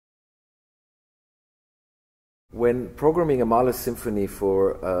When programming a Mahler symphony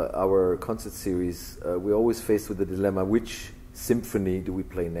for our concert series, we're always faced with the dilemma, which symphony do we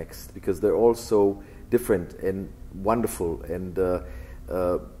play next? Because they're all so different and wonderful. And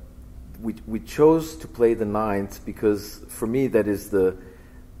we chose to play the ninth because, for me, that is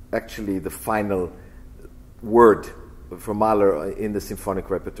actually the final word for Mahler in the symphonic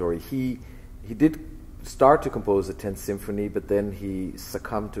repertory. He did start to compose the 10th symphony, but then he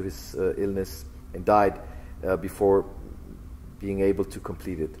succumbed to his illness and died before being able to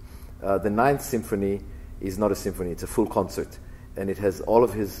complete it. The ninth symphony is not a symphony, it's a full concert. And it has all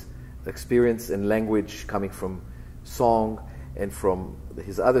of his experience and language coming from song and from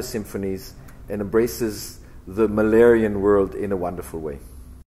his other symphonies, and embraces the Mahlerian world in a wonderful way.